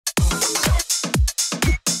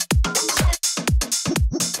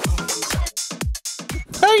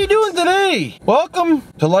doing today? Welcome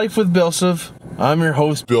to Life with BillSiff. I'm your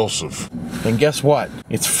host, BillSiff. And guess what?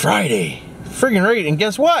 It's Friday. Friggin' right, and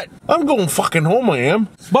guess what? I'm going fucking home, I am.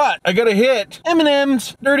 But I gotta hit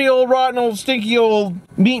M&M's dirty old rotten old stinky old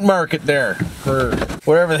meat market there, or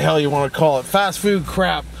whatever the hell you want to call it, fast food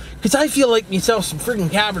crap, because I feel like myself some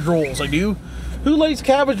friggin' cabbage rolls. I do. Who likes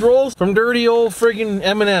cabbage rolls from dirty old friggin'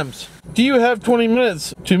 M&M's? Do you have 20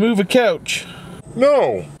 minutes to move a couch?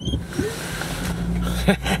 No.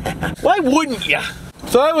 Why wouldn't ya?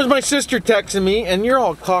 So that was my sister texting me, and you're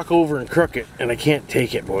all cock over and crooked, and I can't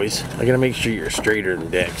take it, boys. I gotta make sure you're straighter than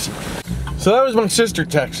dicks. So that was my sister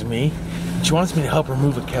texting me. She wants me to help her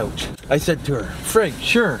move a couch. I said to her, frig,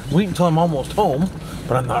 sure, wait until I'm almost home,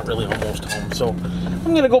 but I'm not really almost home, so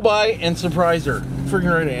I'm gonna go by and surprise her.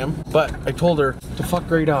 Friggin' right I am. But I told her to fuck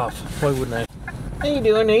right off. Why wouldn't I? How you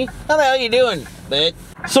doing, eh? How the hell you doing, bitch?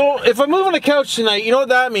 So if I'm moving a couch tonight, you know what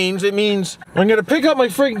that means? It means I'm gonna pick up my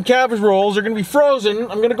freaking cabbage rolls. They're gonna be frozen.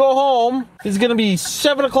 I'm gonna go home. It's gonna be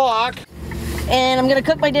 7 o'clock. And I'm gonna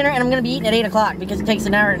cook my dinner, and I'm gonna be eating at 8 o'clock because it takes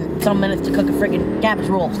an hour and some minutes to cook a freaking cabbage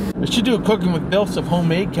roll. I should do a cooking with BillSiff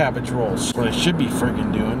homemade cabbage rolls. What I should be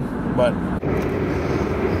friggin' doing, but...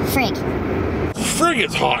 Frig. Frig,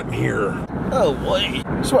 it's hot in here. Oh boy,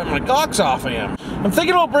 sweating my cocks off I am. I'm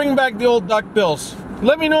thinking about bringing back the old duck bills.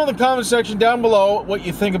 Let me know in the comment section down below what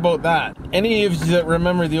you think about that. Any of you that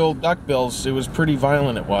remember the old duck bills, it was pretty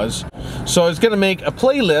violent, it was. So I was gonna make a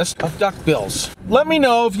playlist of duck bills. Let me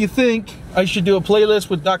know if you think I should do a playlist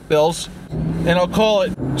with duck bills, and I'll call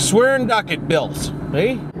it Swearing Duck It Bills,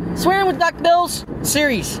 eh? Swearing with Duck Bills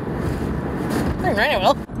series. Right, I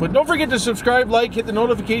will. But don't forget to subscribe, like, hit the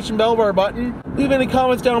notification bell bar button. Leave any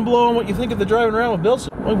comments down below on what you think of the driving around with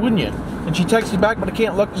BillSiff. Why wouldn't you? And she texted me back, but I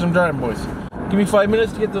can't look because I'm driving, boys. Give me 5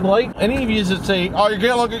 minutes to get to the light. Any of you that say, oh, you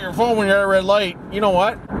can't look at your phone when you're at a red light, you know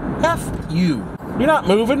what? F you. You're not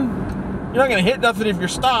moving. You're not gonna hit nothing if you're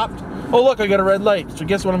stopped. Oh look, I got a red light. So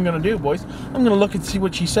guess what I'm gonna do, boys? I'm gonna look and see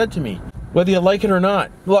what she said to me, whether you like it or not.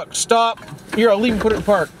 Look, stop. Here, I'll even put it in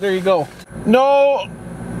park. There you go. No,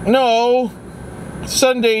 no.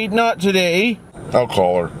 Sunday, not today. I'll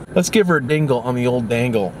call her. Let's give her a dingle on the old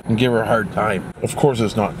dangle and give her a hard time. Of course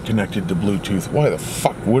it's not connected to Bluetooth. Why the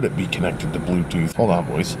fuck would it be connected to Bluetooth? Hold on,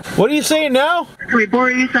 boys. What are you saying now? Can we borrow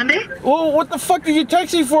you Sunday? Well, what the fuck did you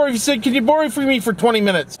text me for if you said, can you borrow it for me for 20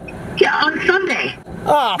 minutes? Yeah, on Sunday.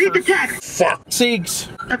 Ah, Read the text. Fuck. sakes.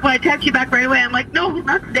 That's why I text you back right away. I'm like, no,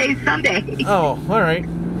 not today, Sunday. Oh, alright.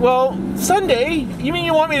 Well, Sunday? You mean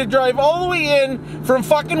you want me to drive all the way in from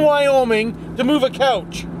fucking Wyoming to move a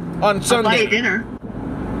couch on Sunday? I'll buy you dinner.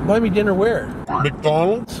 Buy me dinner where?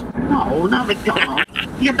 McDonald's? No, not McDonald's.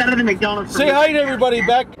 You're better than McDonald's. Say hi to everybody,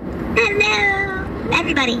 Beck. Hello,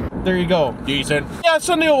 everybody. There you go. Decent. Yeah,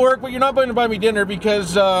 Sunday will work, but you're not going to buy me dinner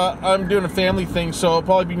because I'm doing a family thing, so it'll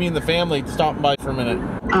probably be me and the family stopping by for a minute.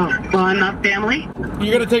 Oh, well, I'm not family.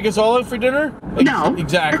 You're going to take us all out for dinner? No.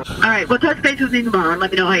 Exactly. All right, well, touch base with me tomorrow and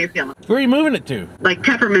let me know how you're feeling. Where are you moving it to? Like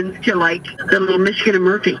Peppermint to like the little Michigan and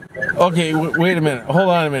Murphy. Okay, wait a minute. Hold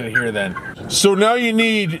on a minute here then. So now you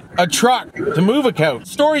need a truck to move a couch.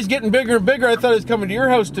 Story's getting bigger and bigger. I thought I was coming to your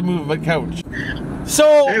house to move a couch.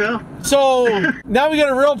 There you go. So now we got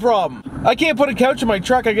a real problem. I can't put a couch in my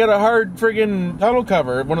truck. I got a hard friggin' tunnel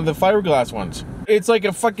cover, one of the fiberglass ones. It's like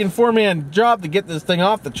a fucking 4-man job to get this thing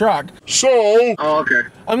off the truck. So? Oh, okay.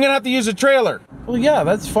 I'm gonna have to use a trailer. Well, yeah,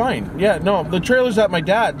 that's fine. Yeah, no, the trailer's at my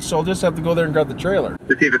dad's, so I'll just have to go there and grab the trailer.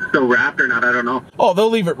 To see if it's still wrapped or not, I don't know. Oh, they'll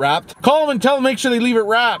leave it wrapped. Call them and tell them make sure they leave it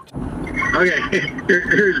wrapped. Okay,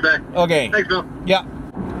 here's back. Okay. Thanks, Bill. Yeah.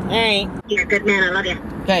 Hey. You're a good man. I love you.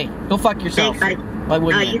 Okay, go fuck yourself. Thanks, buddy. Why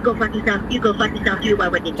wouldn't You go fuck yourself. You go fuck yourself too. Why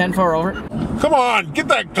wouldn't you? 10-4 over. Come on, get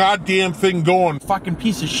that goddamn thing going. Fucking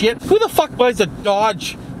piece of shit. Who the fuck buys a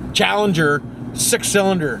Dodge Challenger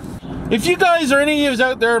 6-cylinder? If you guys or any of you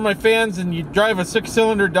out there are my fans and you drive a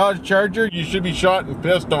 6-cylinder Dodge Charger, You should be shot and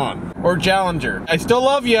pissed on. or Challenger, I still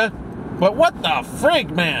love you, but what the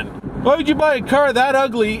frig, man? Why would you buy a car that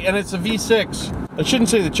ugly and it's a V6? I shouldn't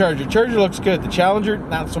say the Charger. Charger looks good. The Challenger,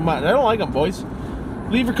 not so much. I don't like them, boys.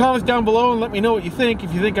 Leave your comments down below and let me know what you think.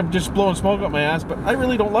 If you think I'm just blowing smoke up my ass, but I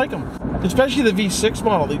really don't like them. Especially the V6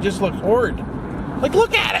 model. They just look horrid. Like,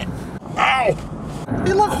 look at it. Ow!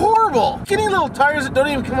 They look horrible. Getting little tires that don't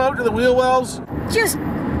even come out to the wheel wells. Just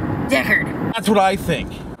Deckard. That's what I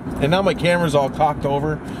think. And now my camera's all cocked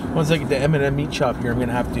over. Once I get to M&M meat shop here, I'm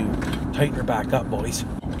gonna have to tighten her back up, boys.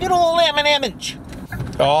 Good old M&M-age.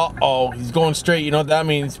 Uh-oh, he's going straight. You know what that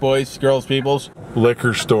means, boys, girls, peoples?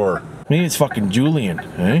 Liquor store. Maybe it's fucking Julian,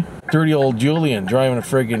 eh? Dirty old Julian driving a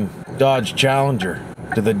friggin' Dodge Challenger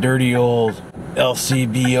to the dirty old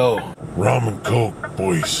LCBO. Rum and Coke,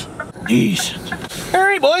 boys. Decent. All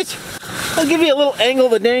right, boys. I'll give you a little angle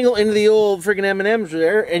the dangle into the old friggin' M&Ms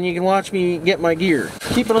there, and you can watch me get my gear.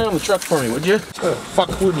 Keep an eye on the truck for me, would you? Oh,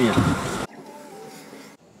 fuck, wouldn't you?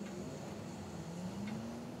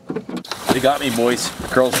 They got me, boys.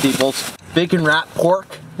 Curl steeples. Bacon wrap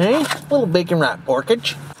pork. Eh? Little bacon wrap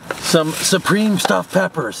porkage. Some supreme stuffed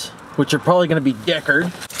peppers, which are probably gonna be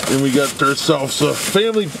deckered. And we got ourselves a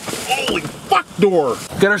family. Holy fuck door!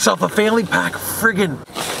 Got ourselves a family pack of friggin'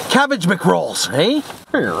 cabbage McRolls, eh?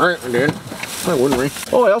 Yeah, right, we did. Why wouldn't we?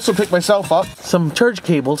 Oh, I also picked myself up some charge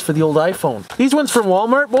cables for the old iPhone. These ones from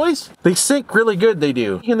Walmart, boys, they sync really good, they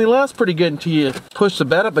do. And they last pretty good until you push the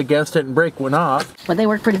bed up against it and break one off. But they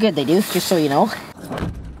work pretty good, they do, just so you know.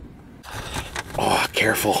 Oh,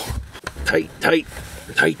 careful.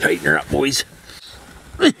 Tighten her up, boys.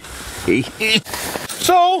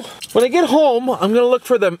 So, when I get home, I'm gonna look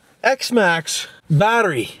for the X-Max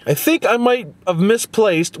battery. I think I might have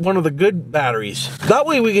misplaced one of the good batteries. That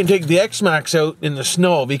way we can take the X-Max out in the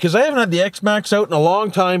snow, because I haven't had the X-Max out in a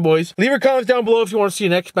long time, boys. Leave your comments down below if you want to see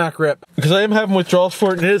an X-Max rip, because I am having withdrawals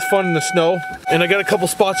for it and it is fun in the snow. And I got a couple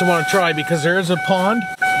spots I want to try, because there is a pond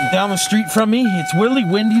down the street from me. It's really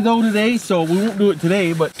windy though today, so we won't do it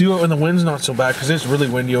today, but do it when the wind's not so bad, because it's really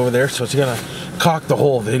windy over there, so it's gonna cock the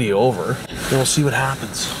whole video over. And we'll see what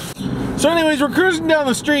happens. So anyways, we're cruising down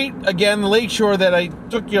the street again, the lakeshore that I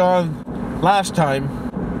took you on last time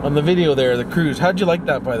on the video there, the cruise. How'd you like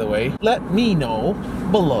that, by the way? Let me know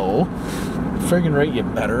below. Friggin' right, you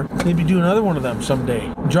better. Maybe do another one of them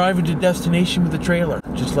someday. Driving to destination with a trailer.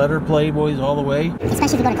 Just let her play, boys, all the way.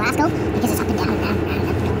 Especially if you go to Glasgow, because it's up and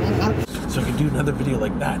down. So I can do another video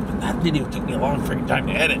like that, but that video took me a long friggin' time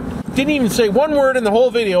to edit. Didn't even say one word in the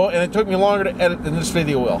whole video, and it took me longer to edit than this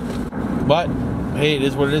video will. But hey, it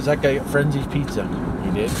is what it is. That guy got Frenzy's pizza.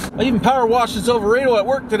 He did. I even power washed this Silverado at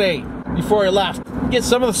work today before I left. Get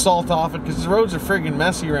some of the salt off it, because the roads are friggin'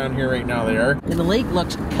 messy around here right now, they are. And the lake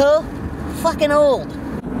looks fucking old.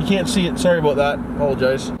 You can't see it. Sorry about that.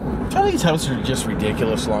 Apologize. Some of these houses are just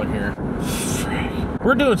ridiculous along here. Frig.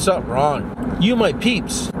 We're doing something wrong. You, my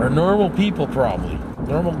peeps, are normal people probably.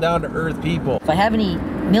 Normal, down-to-earth people. If I have any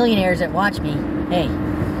millionaires that watch me, hey,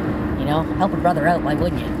 you know, help a brother out, why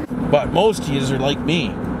wouldn't you? But most of you are like me,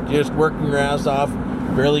 just working your ass off,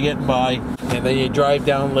 barely getting by, and then you drive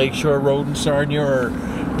down Lakeshore Road in Sarnia, or,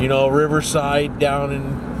 you know, Riverside down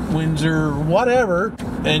in Windsor, or whatever,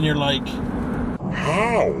 and you're like,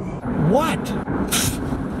 How? what?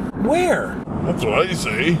 Where? That's what I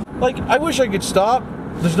say. Like, I wish I could stop.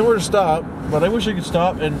 There's nowhere to stop, but I wish I could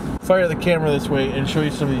stop and fire the camera this way and show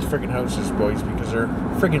you some of these freaking houses, boys, because they're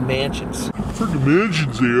freaking mansions. Freaking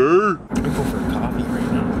mansions here. I go for a coffee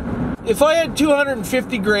right now. If I had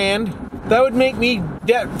 250 grand, that would make me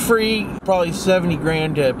debt-free, probably 70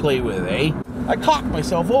 grand to play with, eh? I cocked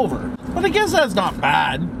myself over. But I guess that's not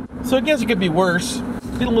bad. So I guess it could be worse.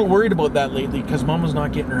 Been a little worried about that lately, because Mama's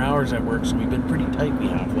not getting her hours at work, so we've been pretty tight, we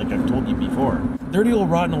have, like I've told you before. Dirty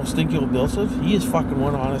old rotten old stinky old BillSiff, he is fucking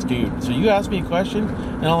one honest dude. So you ask me a question,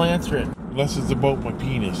 and I'll answer it. Unless it's about my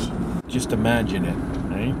penis. Just imagine it,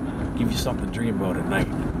 eh? Give you something to dream about at night.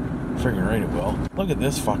 Friggin' right it will. Look at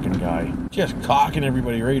this fucking guy. Just cocking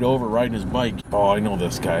everybody right over, riding his bike. Oh, I know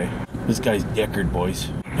this guy. This guy's Deckard, boys.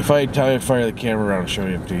 If I had time, I'd fire the camera around and show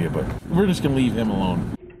him to you, but we're just gonna leave him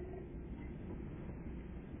alone.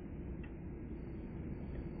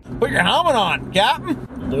 Put your helmet on, Captain.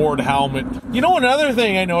 Lord helmet. You know, another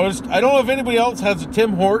thing I noticed, I don't know if anybody else has a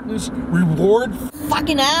Tim Hortons reward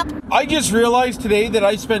Fucking app. I just realized today that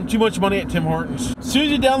I spent too much money at Tim Hortons. As soon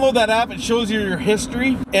as you download that app, it shows you your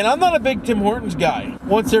history. And I'm not a big Tim Hortons guy.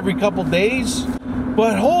 Once every couple days.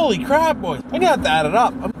 But holy crap, boys. I'm gonna have to add it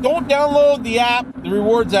up. Don't download the app, the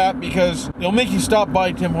rewards app, because it'll make you stop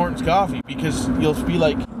by Tim Hortons coffee. Because you'll be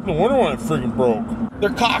like, No wonder why it friggin' broke. they're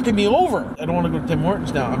cocking me over. I don't want to go to Tim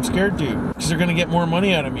Hortons now. I'm scared to. Because they're gonna get more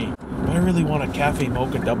money out of me. But I really want a cafe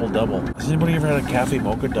mocha double-double. Has anybody ever had a cafe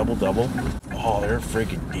mocha double-double? Oh, they're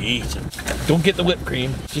freaking decent. Don't get the whipped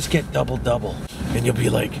cream. Just get double-double. And you'll be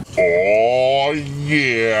like, Oh,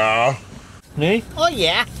 yeah. hey? Oh,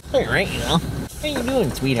 yeah. All right, you know. How you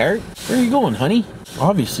doing, sweetheart? Where are you going, honey?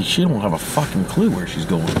 Obviously, she don't have a fucking clue where she's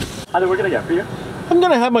going. How do we gonna get for you? I'm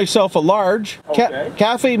gonna have myself a large Okay.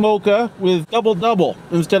 cafe mocha with double-double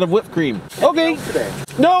instead of whipped cream. Okay. Today.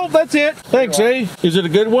 No, that's it. Thanks, eh? Is it a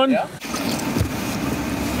good one? Yeah.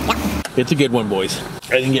 It's a good one, boys.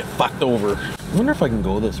 I didn't get fucked over. I wonder if I can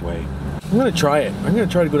go this way. I'm gonna try it. I'm gonna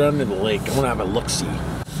try to go down to the lake. I wanna have a look-see.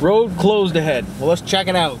 Road closed ahead. Well, let's check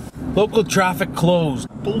it out. Local traffic closed.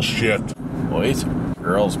 Bullshit. Boys,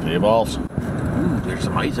 girls, pay balls. Ooh, there's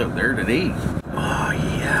some ice out there today. Oh,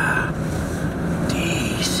 yeah.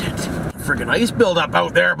 Decent. Friggin' ice buildup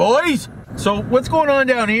out there, boys. So what's going on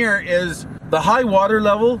down here is the high water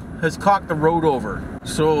level has cocked the road over.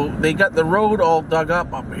 So they got the road all dug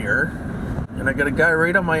up here. And I got a guy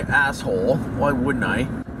right on my asshole. Why wouldn't I?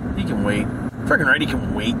 He can wait. Friggin' right, he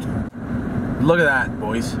can wait. Look at that,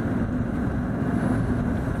 boys.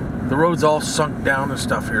 The road's all sunk down and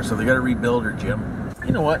stuff here, so they gotta rebuild her, Jim.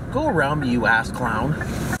 You know what? Go around me, you ass clown.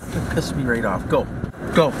 That pisses me right off. Go.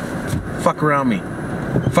 Go. Fuck around me.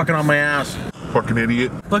 Fucking on my ass. Fucking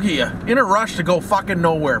idiot. Look at you. In a rush to go fucking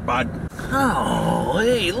nowhere, bud. Oh,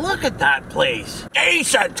 hey, look at that place.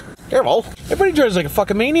 Decent. Careful. Everybody drives like a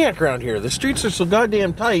fucking maniac around here. The streets are so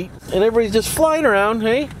goddamn tight, and everybody's just flying around,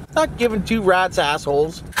 hey? Not giving two rats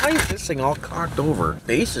assholes. Why is this thing all cocked over?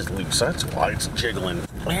 Base is loose, that's why it's jiggling.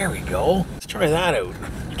 There we go. Let's try that out.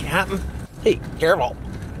 Captain. Hey, careful.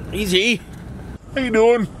 Easy. How you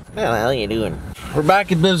doing? How the hell you doing? We're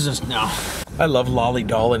back in business now. I love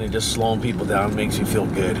lolly-dolling and just slowing people down. It makes me feel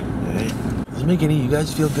good. Eh? Does it make any of you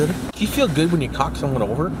guys feel good? Do you feel good when you cock someone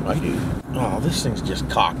over? I do. Oh, this thing's just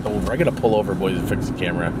cocked over. I gotta pull over, boys, and fix the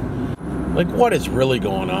camera. Like, what is really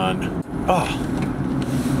going on? Oh.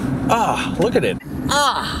 Ah, look at it.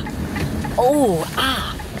 Ah. Oh,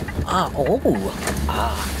 ah. Ah, oh.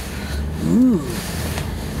 Ah. Ooh.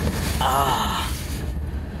 Ah.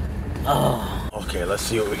 Oh. Okay, let's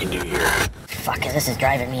see what we can do here. Fuck, this is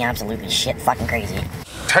driving me absolutely shit fucking crazy.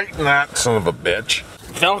 Tighten that, son of a bitch.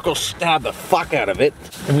 Velcro stabbed the fuck out of it.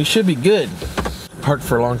 And we should be good. Parked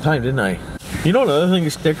for a long time, didn't I? You know another thing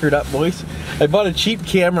is stickered up, boys? I bought a cheap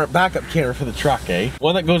camera, backup camera for the truck, eh?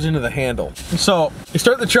 One that goes into the handle. So, you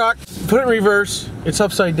start the truck, put it in reverse, it's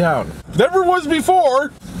upside down. Never was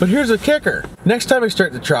before! But here's the kicker. Next time I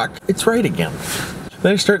start the truck, it's right again.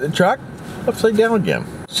 Then I start the truck, upside down again.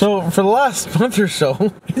 So for the last month or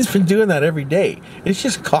so, it's been doing that every day. It's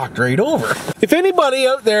just cocked right over. If anybody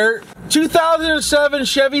out there, 2007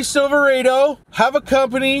 Chevy Silverado, have a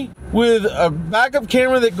company with a backup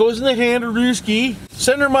camera that goes in the handle,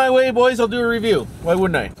 send her my way, boys, I'll do a review. Why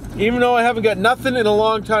wouldn't I? Even though I haven't got nothing in a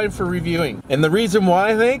long time for reviewing. And the reason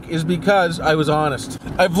why, I think, is because I was honest.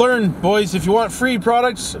 I've learned, boys, if you want free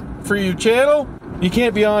products for your channel, you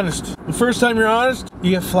can't be honest. The first time you're honest,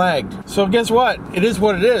 you get flagged. So guess what? It is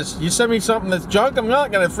what it is. You send me something that's junk, I'm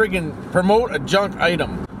not gonna freaking promote a junk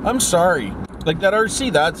item. I'm sorry. Like that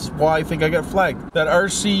RC, that's why I think I got flagged. That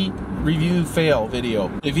RC review fail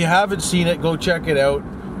video. If you haven't seen it, go check it out.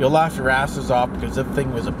 You'll laugh your asses off because that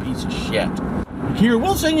thing was a piece of shit. Here,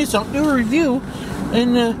 we'll send you something, do a review,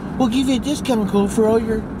 and we'll give you a discount code for all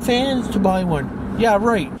your fans to buy one. Yeah,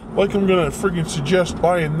 right. Like I'm gonna friggin' suggest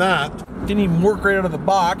buying that. Didn't even work right out of the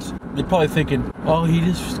box. They're probably thinking, oh, he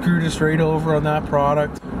just screwed us right over on that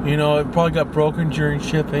product. You know, it probably got broken during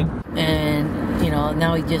shipping. And, you know,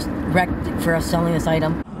 now he just wrecked it for us selling this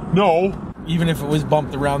item. No. Even if it was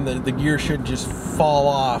bumped around, the gear should just fall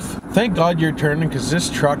off. Thank God you're turning, because this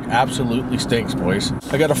truck absolutely stinks, boys.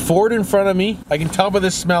 I got a Ford in front of me. I can tell by the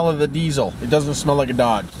smell of the diesel. It doesn't smell like a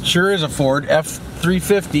Dodge. Sure is a Ford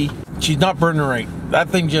F350. She's not burning right. That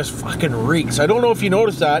thing just fucking reeks. I don't know if you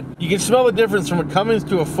noticed that. You can smell the difference from a Cummins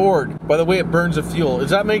to a Ford by the way it burns the fuel. Does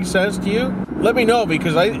that make sense to you? Let me know,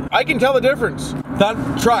 because I can tell the difference.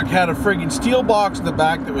 That truck had a friggin' steel box in the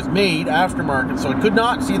back that was made aftermarket, so I could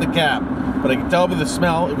not see the cab. But I could tell by the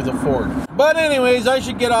smell it was a Ford. But anyways, I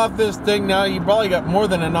should get off this thing now. You probably got more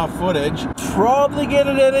than enough footage. Probably get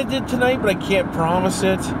it edited tonight, but I can't promise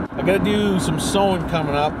it. I gotta do some sewing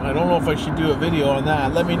coming up. I don't know if I should do a video on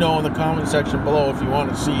that. Let me know in the comment section below if you want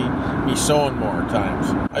to see me sewing more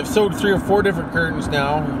times. I've sewed 3 or 4 different curtains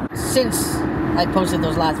now. Since I posted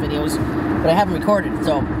those last videos, but I haven't recorded,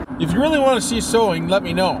 so. If you really want to see sewing, let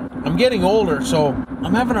me know. I'm getting older, so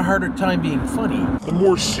I'm having a harder time being funny. I'm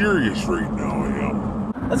more serious right now, I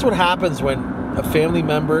am. That's what happens when a family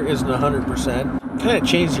member isn't 100%. Kind of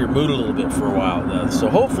changes your mood a little bit for a while, it does. So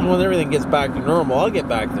hopefully when everything gets back to normal, I'll get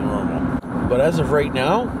back to normal. But as of right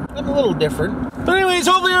now, I'm a little different. But anyways,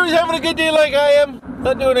 hopefully everybody's having a good day like I am.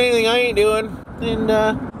 Not doing anything I ain't doing. And,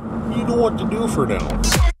 You know what to do for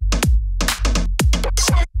now.